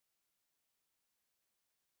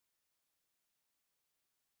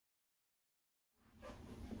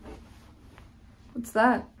What's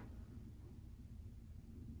that?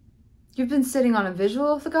 You've been sitting on a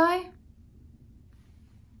visual of the guy?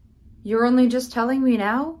 You're only just telling me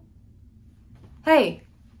now? Hey,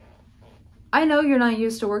 I know you're not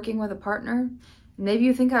used to working with a partner. Maybe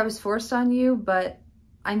you think I was forced on you, but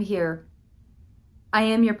I'm here. I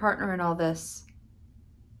am your partner in all this.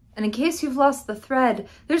 And in case you've lost the thread,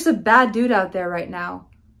 there's a bad dude out there right now,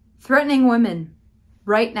 threatening women,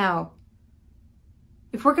 right now.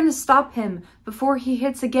 If we're gonna stop him before he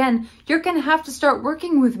hits again, you're gonna have to start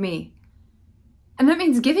working with me. And that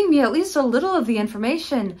means giving me at least a little of the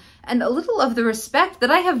information and a little of the respect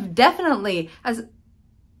that I have definitely as...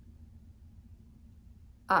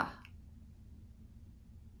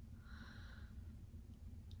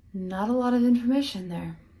 Not a lot of information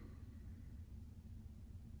there.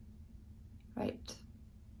 Right.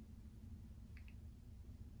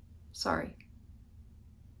 Sorry.